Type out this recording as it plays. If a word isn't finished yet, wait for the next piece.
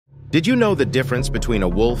Did you know the difference between a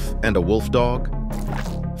wolf and a wolfdog?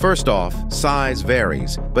 First off, size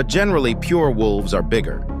varies, but generally pure wolves are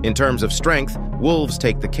bigger. In terms of strength, wolves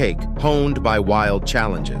take the cake, honed by wild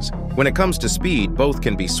challenges. When it comes to speed, both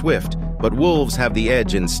can be swift, but wolves have the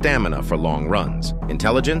edge in stamina for long runs.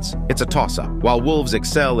 Intelligence? It's a toss-up. While wolves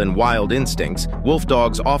excel in wild instincts,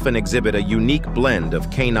 wolfdogs often exhibit a unique blend of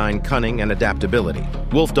canine cunning and adaptability.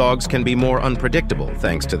 Wolfdogs can be more unpredictable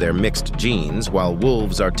thanks to their mixed genes, while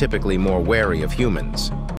wolves are typically more wary of humans.